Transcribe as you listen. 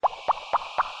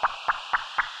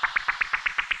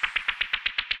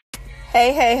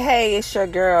Hey, hey, hey, it's your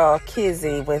girl,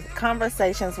 Kizzy, with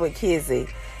Conversations with Kizzy.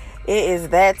 It is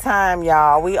that time,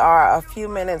 y'all. We are a few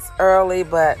minutes early,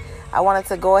 but I wanted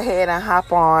to go ahead and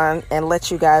hop on and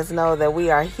let you guys know that we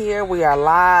are here, we are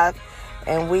live,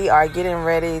 and we are getting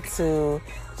ready to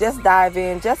just dive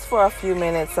in just for a few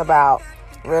minutes about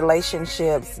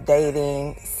relationships,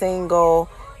 dating, single,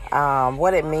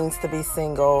 what it means to be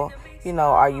single.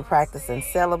 Are you practicing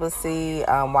celibacy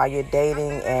while you're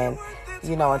dating, and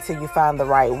until you find the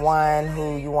right one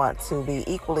who you want to be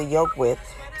equally yoked with.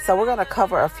 So we're going to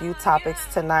cover a few topics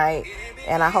tonight,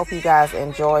 and I hope you guys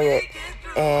enjoy it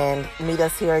and meet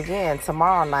us here again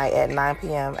tomorrow night at 9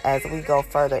 p.m. as we go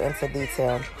further into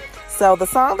detail. So the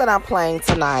song that I'm playing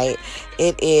tonight,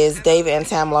 it is David and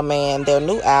Tamela Mann, their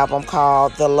new album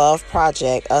called The Love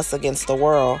Project, Us Against the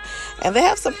World. And they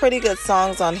have some pretty good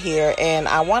songs on here, and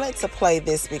I wanted to play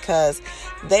this because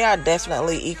they are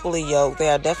definitely equally yoked.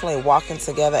 They are definitely walking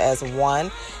together as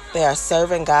one. They are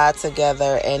serving God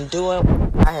together and doing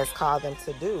what God has called them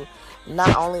to do,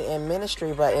 not only in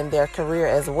ministry, but in their career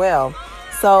as well.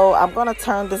 So I'm going to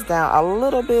turn this down a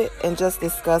little bit and just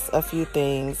discuss a few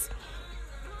things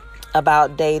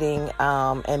about dating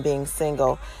and being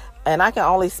single. And I can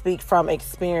only speak from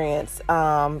experience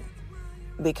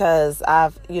because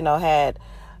I've, had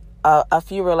a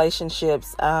few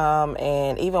relationships,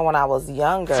 and even when I was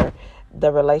younger,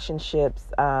 the relationships,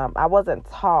 I wasn't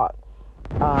taught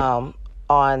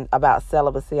on about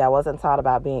celibacy. I wasn't taught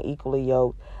about being equally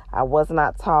yoked. I was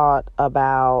not taught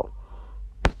about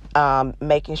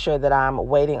making sure that I'm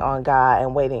waiting on God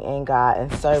and waiting in God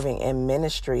and serving in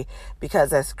ministry,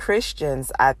 because as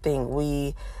Christians, I think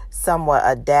we somewhat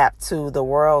adapt to the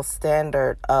world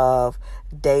standard of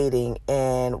dating,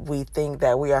 and we think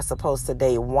that we are supposed to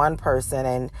date one person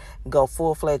and go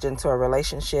full-fledged into a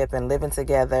relationship and living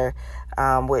together,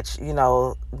 which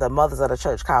the mothers of the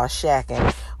church call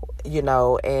shacking,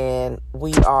 and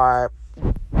we are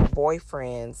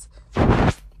boyfriends,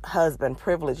 husband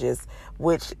privileges,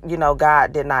 which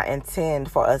God did not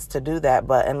intend for us to do that.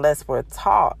 But unless we're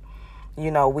taught,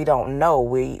 we don't know.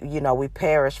 We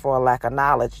perish for a lack of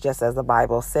knowledge, just as the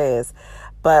Bible says.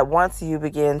 But once you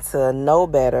begin to know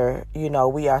better,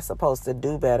 we are supposed to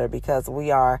do better because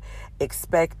we are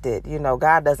expected.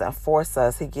 God doesn't force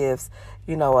us. He gives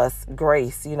us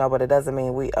grace, but it doesn't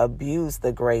mean we abuse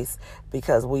the grace,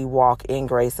 because we walk in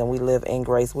grace and we live in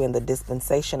grace. We're in the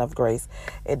dispensation of grace.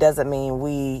 It doesn't mean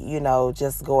we,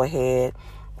 just go ahead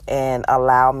and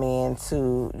allow men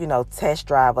to, test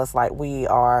drive us like we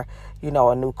are,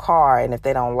 a new car. And if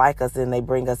they don't like us, then they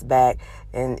bring us back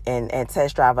and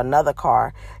test drive another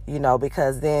car,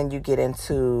 because then you get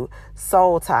into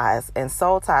soul ties, and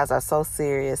soul ties are so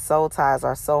serious. Soul ties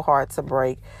are so hard to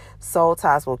break. Soul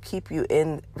ties will keep you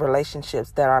in relationships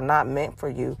that are not meant for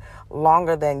you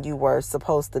longer than you were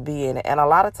supposed to be in. And a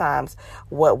lot of times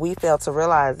what we fail to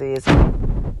realize is that we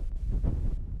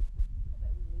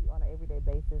meet on an everyday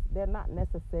basis, they're not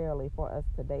necessarily for us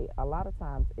to date. A lot of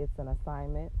times it's an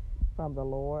assignment from the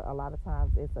Lord. A lot of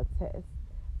times it's a test.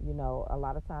 A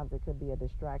lot of times it could be a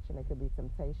distraction. It could be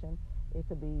temptation. It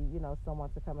could be, someone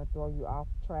to come and throw you off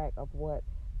track of what,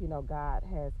 God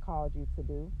has called you to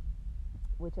do,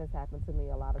 which has happened to me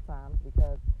a lot of times,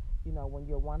 because, when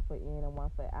you're one foot in and one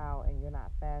foot out, and you're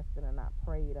not fasting and not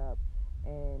prayed up,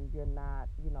 and you're not,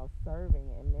 serving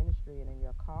in ministry and in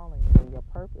your calling and in your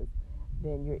purpose,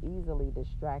 then you're easily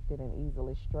distracted and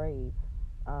easily strayed.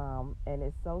 And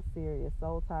it's so serious.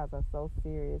 Soul ties are so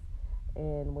serious.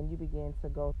 And when you begin to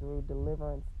go through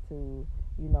deliverance to,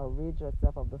 rid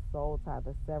yourself of the soul tie,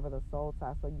 to sever the soul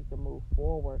tie so you can move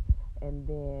forward and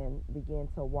then begin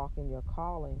to walk in your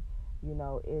calling,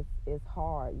 it's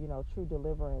hard. True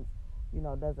deliverance,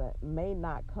 may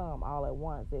not come all at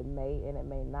once. It may and it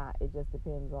may not. It just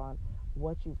depends on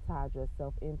what you've tied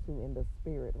yourself into in the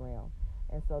spirit realm.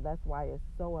 And so that's why it's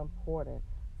so important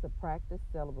to practice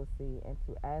celibacy and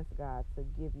to ask God to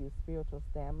give you spiritual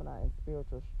stamina and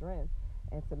spiritual strength,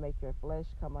 and to make your flesh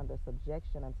come under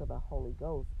subjection unto the Holy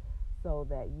Ghost, so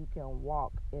that you can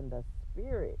walk in the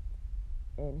spirit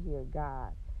and hear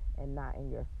God, and not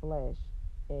in your flesh,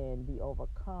 and be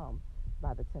overcome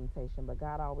by the temptation. But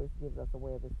God always gives us a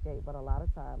way of escape. But a lot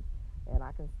of times, and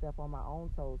I can step on my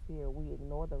own toes here, we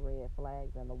ignore the red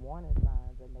flags and the warning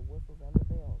signs and the whistles and the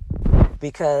bells,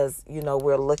 because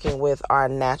we're looking with our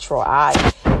natural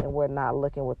eye and we're not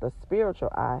looking with the spiritual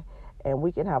eye. And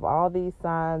we can have all these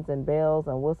signs and bells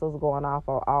and whistles going off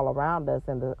all around us,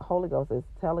 and the Holy Ghost is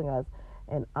telling us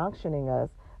and unctioning us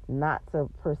not to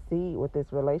proceed with this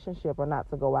relationship, or not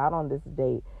to go out on this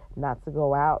date, not to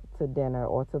go out to dinner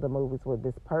or to the movies with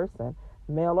this person,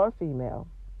 male or female.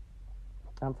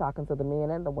 I'm talking to the men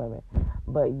and the women.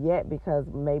 But yet, because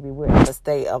maybe we're in a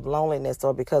state of loneliness,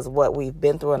 or because what we've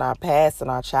been through in our past, in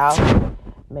our childhood,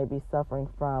 maybe suffering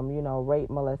from, rape,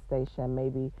 molestation,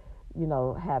 maybe,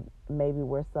 maybe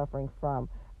we're suffering from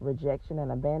rejection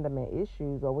and abandonment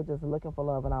issues, or we're just looking for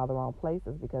love in all the wrong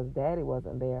places because daddy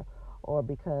wasn't there, or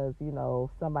because,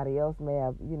 somebody else may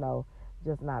have,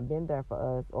 just not been there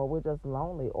for us, or we're just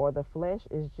lonely, or the flesh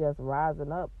is just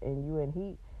rising up and you in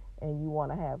heat and you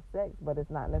want to have sex, but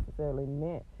it's not necessarily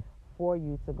meant for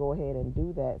you to go ahead and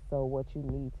do that. So what you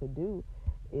need to do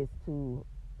is to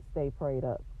stay prayed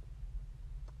up.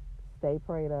 Stay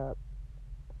prayed up,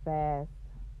 fast,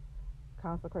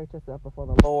 consecrate yourself before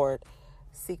the Lord,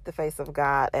 seek the face of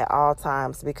God at all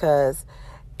times, because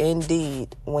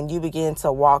indeed, when you begin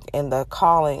to walk in the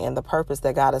calling and the purpose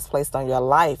that God has placed on your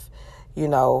life,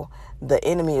 the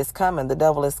enemy is coming, the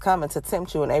devil is coming to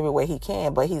tempt you in every way he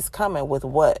can, but he's coming with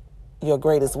what your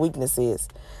greatest weakness is,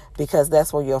 because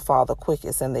that's where you'll fall the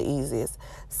quickest and the easiest.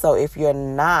 So if you're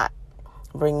not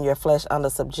bringing your flesh under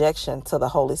subjection to the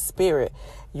Holy Spirit,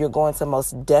 you're going to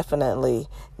most definitely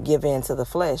give in to the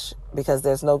flesh, because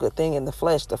there's no good thing in the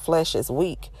flesh. The flesh is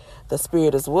weak. The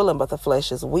spirit is willing, but the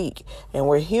flesh is weak, and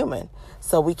we're human.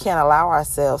 So we can't allow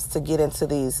ourselves to get into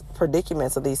these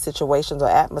predicaments or these situations or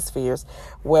atmospheres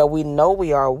where we know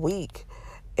we are weak,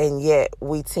 and yet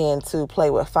we tend to play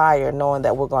with fire knowing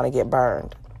that we're going to get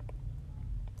burned.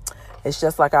 It's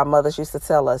just like our mothers used to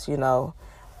tell us,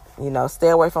 stay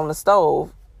away from the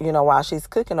stove, while she's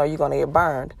cooking, or you're going to get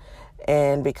burned.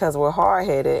 And because we're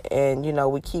hard-headed and,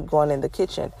 we keep going in the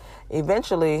kitchen,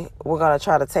 eventually we're going to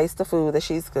try to taste the food that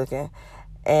she's cooking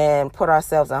and put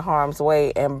ourselves in harm's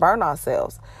way and burn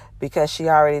ourselves, because she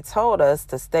already told us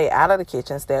to stay out of the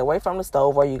kitchen, stay away from the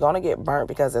stove, or you're going to get burnt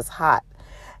because it's hot.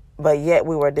 But yet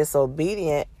we were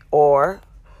disobedient, or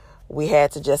we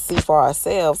had to just see for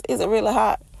ourselves, is it really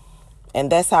hot?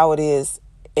 And that's how it is,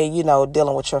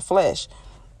 dealing with your flesh.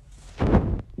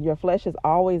 Your flesh is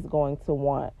always going to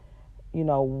want,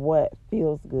 what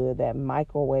feels good, that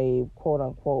microwave, quote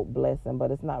unquote, blessing,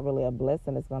 but it's not really a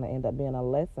blessing. It's going to end up being a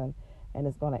lesson, and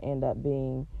it's going to end up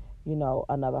being,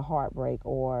 another heartbreak,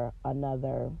 or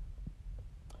another,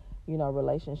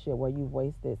 relationship where you've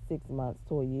wasted 6 months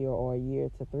to a year, or a year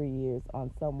to 3 years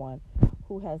on someone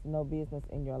who has no business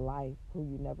in your life, who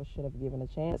you never should have given a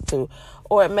chance to.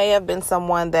 Or it may have been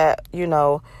someone that,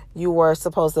 you were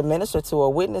supposed to minister to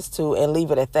or witness to, and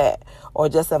leave it at that. Or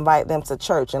just invite them to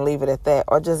church and leave it at that.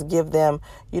 Or just give them,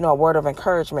 a word of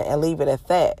encouragement and leave it at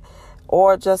that.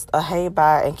 Or just a hey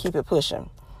bye and keep it pushing.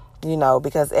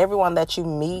 Because everyone that you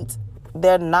meet,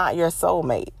 they're not your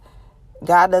soulmate.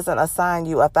 God doesn't assign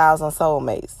you 1,000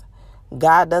 soulmates.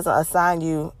 God doesn't assign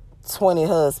you 20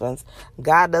 husbands.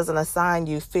 God doesn't assign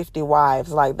you 50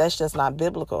 wives. Like, that's just not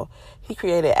biblical. He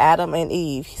created Adam and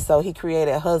Eve. So he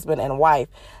created husband and wife,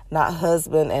 not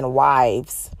husband and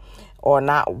wives, or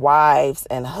not wives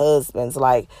and husbands.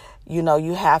 Like,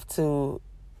 you have to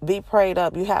be prayed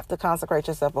up. You have to consecrate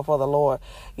yourself before the Lord.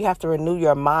 You have to renew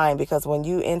your mind, because when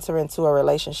you enter into a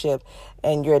relationship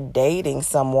and you're dating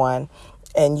someone,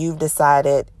 and you've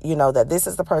decided, that this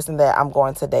is the person that I'm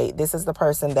going to date, this is the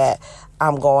person that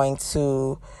I'm going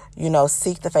to,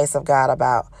 seek the face of God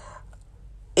about.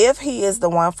 If he is the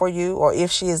one for you, or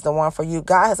if she is the one for you,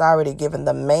 God has already given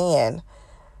the man,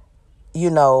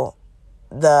 the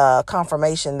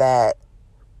confirmation that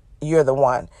you're the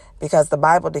one. Because the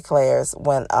Bible declares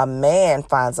when a man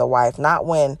finds a wife, not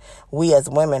when we as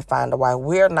women find a wife.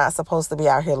 We're not supposed to be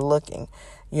out here looking.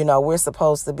 We're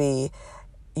supposed to be,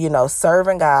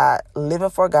 serving God, living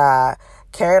for God,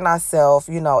 carrying ourselves,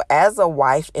 as a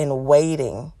wife in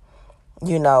waiting,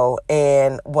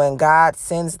 and when God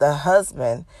sends the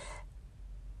husband,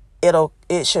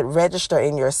 it should register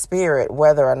in your spirit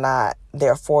whether or not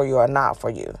they're for you or not for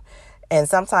you. And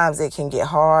sometimes it can get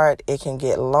hard, it can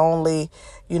get lonely,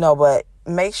 but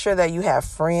make sure that you have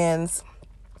friends,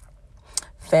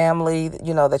 family,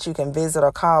 that you can visit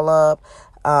or call up.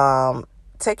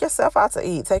 Take yourself out to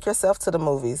eat. Take yourself to the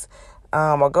movies,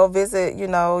 or go visit,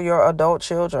 your adult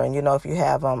children, if you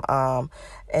have them,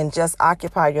 and just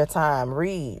occupy your time.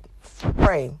 Read,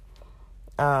 pray,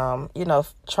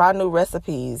 try new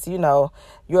recipes. You're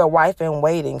a wife in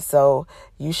waiting, so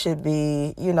you should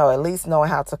be, at least knowing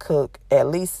how to cook at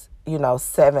least,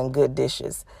 7 good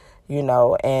dishes,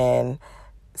 and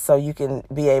so you can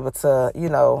be able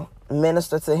to,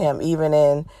 minister to him even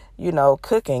in,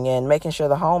 cooking and making sure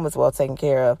the home is well taken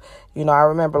care of. I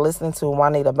remember listening to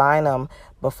Juanita Bynum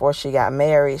before she got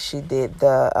married. She did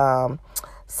the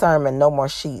sermon, No More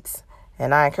Sheets.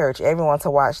 And I encourage everyone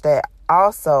to watch that.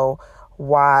 Also,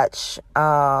 watch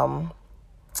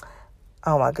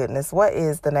oh my goodness, what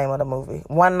is the name of the movie?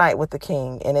 One Night with the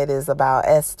King, and it is about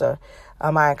Esther.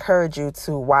 I encourage you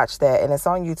to watch that, and it's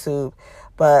on YouTube.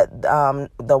 But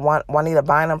the one Juanita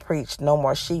Bynum preached No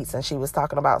More Sheets, and she was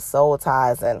talking about soul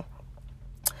ties and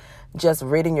just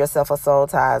ridding yourself of soul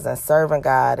ties and serving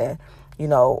God and,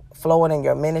 flowing in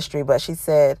your ministry. But she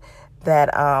said that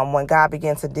when God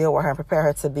began to deal with her and prepare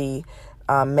her to be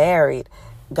married,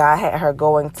 God had her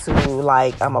going to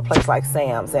a place like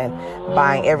Sam's and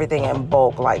buying everything in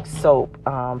bulk, like soap,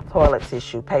 toilet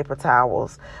tissue, paper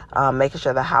towels, making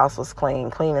sure the house was clean,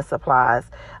 cleaning supplies,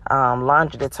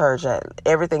 laundry detergent,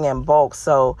 everything in bulk.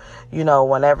 So,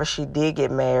 whenever she did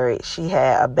get married, she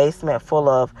had a basement full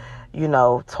of,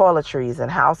 toiletries and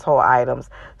household items.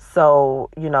 So,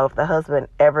 if the husband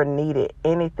ever needed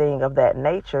anything of that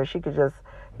nature, she could just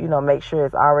make sure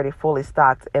it's already fully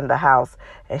stocked in the house,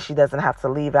 and she doesn't have to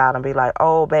leave out and be like,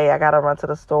 oh, babe, I got to run to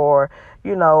the store,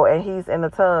 and he's in the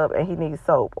tub and he needs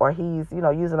soap, or he's,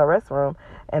 using a restroom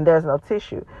and there's no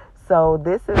tissue. So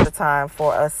this is the time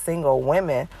for us single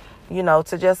women,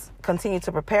 to just continue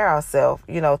to prepare ourselves,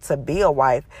 to be a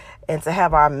wife and to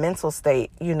have our mental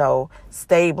state,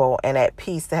 stable and at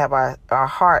peace, to have our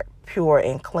heart pure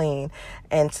and clean,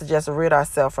 and to just rid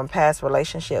ourselves from past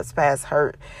relationships, past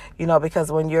hurt, because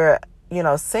when you're,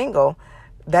 single,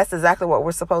 that's exactly what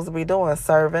we're supposed to be doing: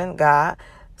 serving God,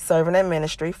 serving in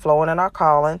ministry, flowing in our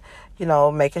calling,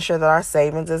 making sure that our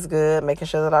savings is good, making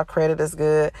sure that our credit is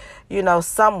good,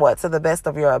 somewhat to the best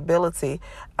of your ability,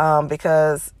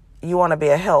 because you want to be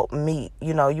a helpmeet,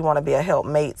 you want to be a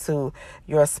helpmate to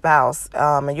your spouse.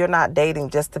 And you're not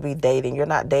dating just to be dating. You're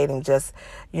not dating just,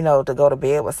 to go to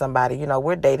bed with somebody.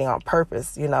 We're dating on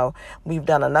purpose. We've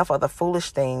done enough of the foolish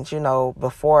things,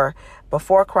 before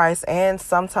Christ and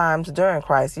sometimes during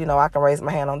Christ. I can raise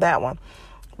my hand on that one.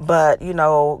 But,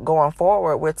 going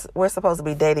forward, we're supposed to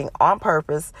be dating on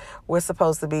purpose. We're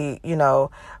supposed to be,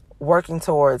 working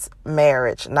towards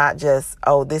marriage, not just,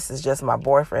 oh, this is just my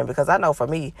boyfriend. Because I know for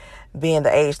me, being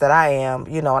the age that I am,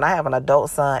 and I have an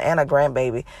adult son and a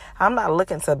grandbaby, I'm not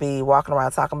looking to be walking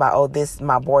around talking about, oh, this is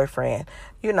my boyfriend.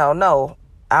 No,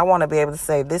 I want to be able to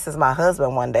say, this is my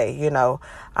husband one day.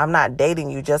 I'm not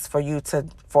dating you just for you to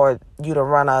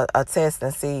run a test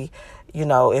and see,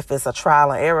 if it's a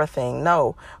trial and error thing.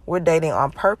 No, we're dating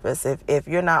on purpose. If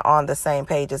you're not on the same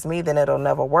page as me, then it'll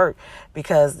never work,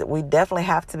 because we definitely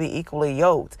have to be equally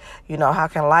yoked. How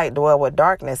can light dwell with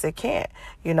darkness? It can't.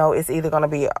 It's either going to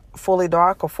be fully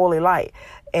dark or fully light.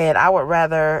 And I would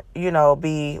rather,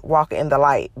 be walking in the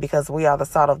light, because we are the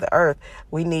salt of the earth.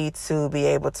 We need to be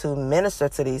able to minister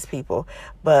to these people.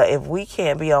 But if we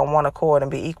can't be on one accord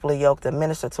and be equally yoked and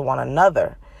minister to one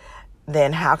another,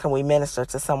 then how can we minister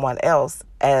to someone else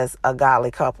as a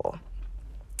godly couple?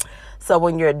 So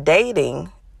when you're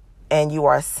dating and you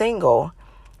are single,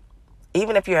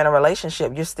 even if you're in a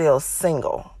relationship, you're still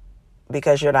single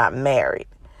because you're not married.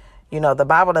 The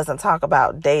Bible doesn't talk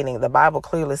about dating. The Bible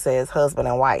clearly says husband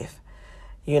and wife,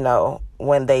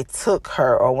 when they took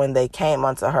her or when they came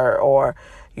unto her, or,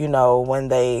 when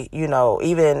they,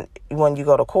 even when you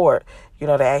go to court, they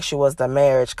ask you, was the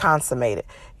marriage consummated?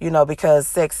 Because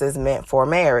sex is meant for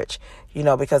marriage,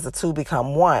 because the two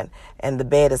become one, and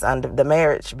the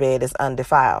marriage bed is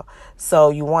undefiled. So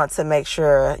you want to make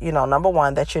sure, number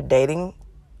one, that you're dating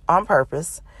on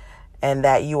purpose, and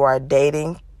that you are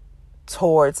dating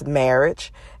towards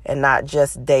marriage and not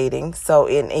just dating. So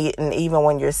and even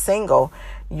when you're single,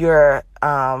 you're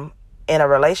in a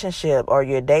relationship or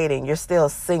you're dating, you're still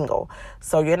single.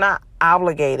 So you're not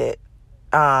obligated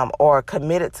or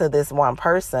committed to this one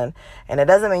person. And it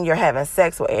doesn't mean you're having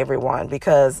sex with everyone,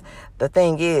 because the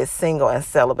thing is, single and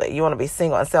celibate. You want to be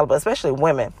single and celibate, especially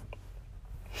women,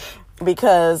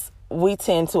 because we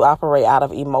tend to operate out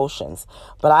of emotions.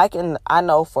 But I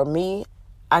know for me,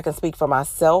 I can speak for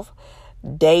myself.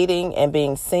 Dating and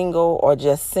being single, or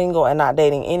just single and not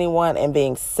dating anyone and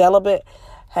being celibate,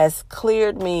 has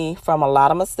cleared me from a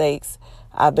lot of mistakes.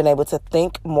 I've been able to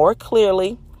think more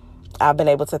clearly. I've been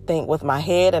able to think with my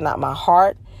head and not my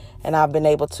heart. And I've been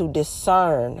able to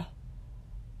discern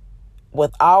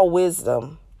with all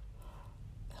wisdom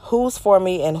who's for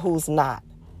me and who's not.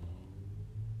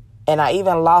 And I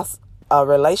even lost a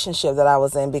relationship that I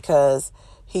was in because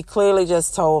he clearly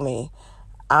just told me,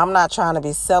 I'm not trying to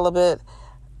be celibate.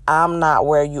 I'm not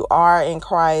where you are in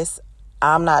Christ.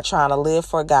 I'm not trying to live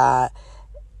for God.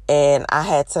 And I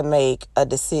had to make a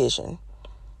decision.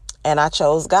 And I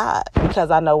chose God,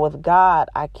 because I know with God,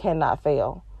 I cannot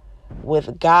fail.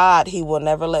 With God, he will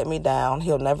never let me down.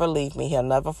 He'll never leave me. He'll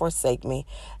never forsake me.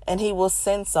 And he will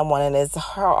send someone. And as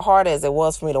hard as it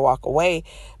was for me to walk away,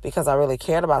 because I really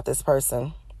cared about this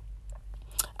person,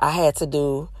 I had to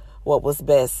do what was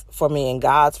best for me in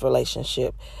God's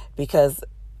relationship. Because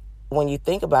when you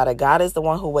think about it, God is the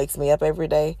one who wakes me up every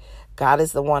day. God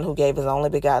is the one who gave his only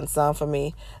begotten son for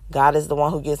me. God is the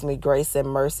one who gives me grace and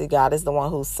mercy. God is the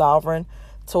one who's sovereign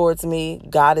towards me.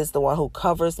 God is the one who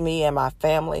covers me and my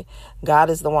family. God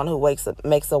is the one who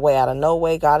makes a way out of no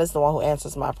way. God is the one who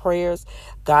answers my prayers.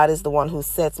 God is the one who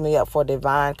sets me up for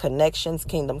divine connections,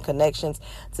 kingdom connections,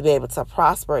 to be able to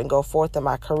prosper and go forth in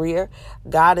my career.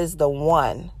 God is the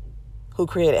one who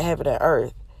created heaven and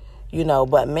earth,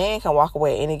 but man can walk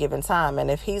away at any given time. And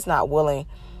if he's not willing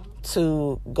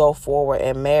to go forward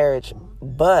in marriage,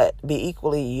 but be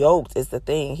equally yoked is the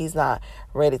thing, he's not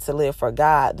ready to live for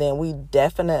God, then we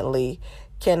definitely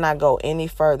cannot go any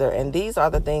further. And these are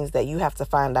the things that you have to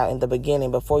find out in the beginning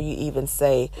before you even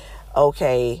say,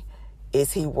 okay,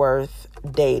 is he worth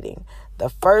dating? The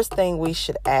first thing we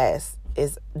should ask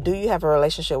is, do you have a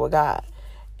relationship with God?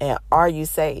 And are you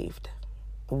saved?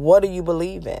 What do you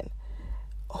believe in?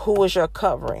 Who is your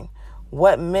covering?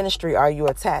 What ministry are you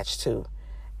attached to?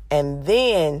 And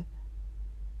then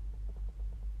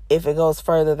if it goes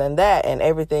further than that and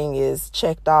everything is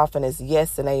checked off and it's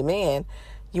yes and amen,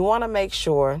 you want to make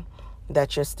sure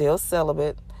that you're still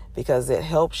celibate, because it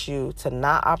helps you to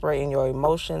not operate in your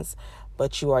emotions,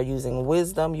 but you are using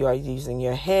wisdom, you are using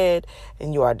your head,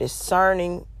 and you are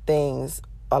discerning things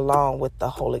along with the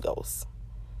Holy Ghost.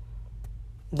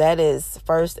 That is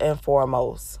first and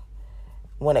foremost.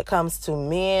 When it comes to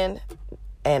men,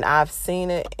 and I've seen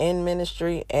it in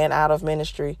ministry and out of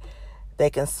ministry,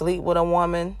 they can sleep with a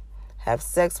woman, have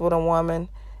sex with a woman,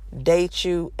 date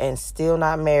you, and still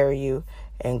not marry you,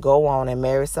 and go on and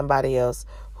marry somebody else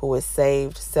who is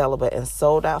saved, celibate, and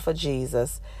sold out for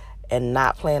Jesus, and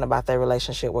not playing about their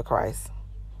relationship with Christ.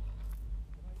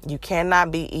 You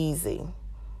cannot be easy.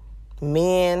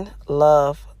 Men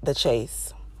love the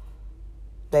chase.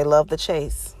 They love the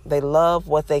chase. They love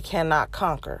what they cannot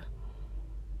conquer.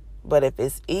 But if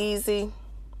it's easy,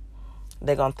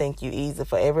 they're going to think you easy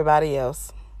for everybody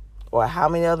else. Or how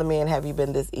many other men have you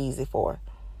been this easy for?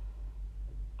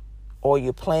 Or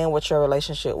you're playing with your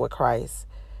relationship with Christ.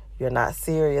 You're not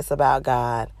serious about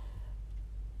God.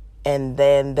 And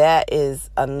then that is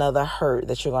another hurt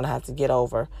that you're going to have to get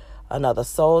over. Another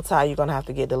soul tie you're going to have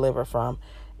to get delivered from.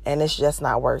 And it's just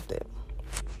not worth it.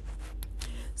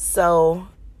 So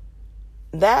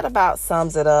that about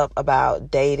sums it up about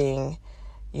dating,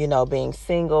 being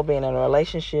single, being in a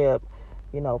relationship,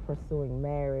 pursuing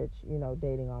marriage,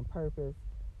 dating on purpose.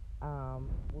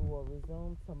 We will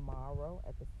resume tomorrow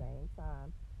at the same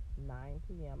time, 9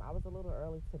 p.m. I was a little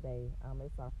early today.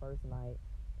 It's our first night,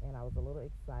 and I was a little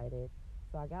excited.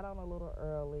 So I got on a little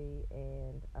early,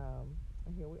 and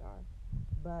here we are.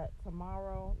 But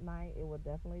tomorrow night, it will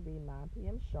definitely be 9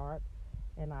 p.m. sharp.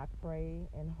 And I pray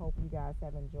and hope you guys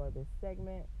have enjoyed this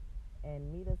segment.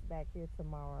 And meet us back here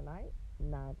tomorrow night,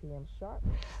 9 p.m. sharp,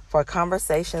 for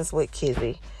Conversations with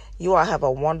Kizzy. You all have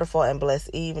a wonderful and blessed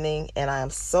evening. And I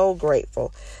am so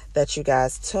grateful that you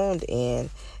guys tuned in.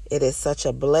 It is such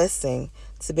a blessing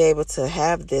to be able to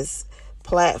have this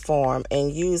platform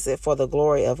and use it for the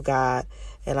glory of God.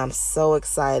 And I'm so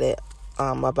excited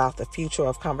about the future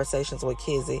of Conversations with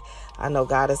Kizzy. I know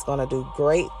God is going to do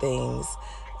great things.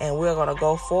 And we're going to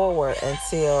go forward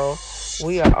until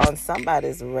we are on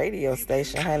somebody's radio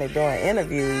station, honey, doing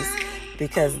interviews,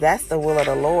 because that's the will of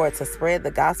the Lord, to spread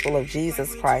the gospel of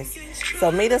Jesus Christ.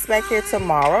 So meet us back here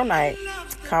tomorrow night,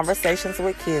 Conversations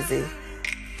with Kizzy.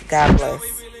 God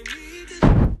bless.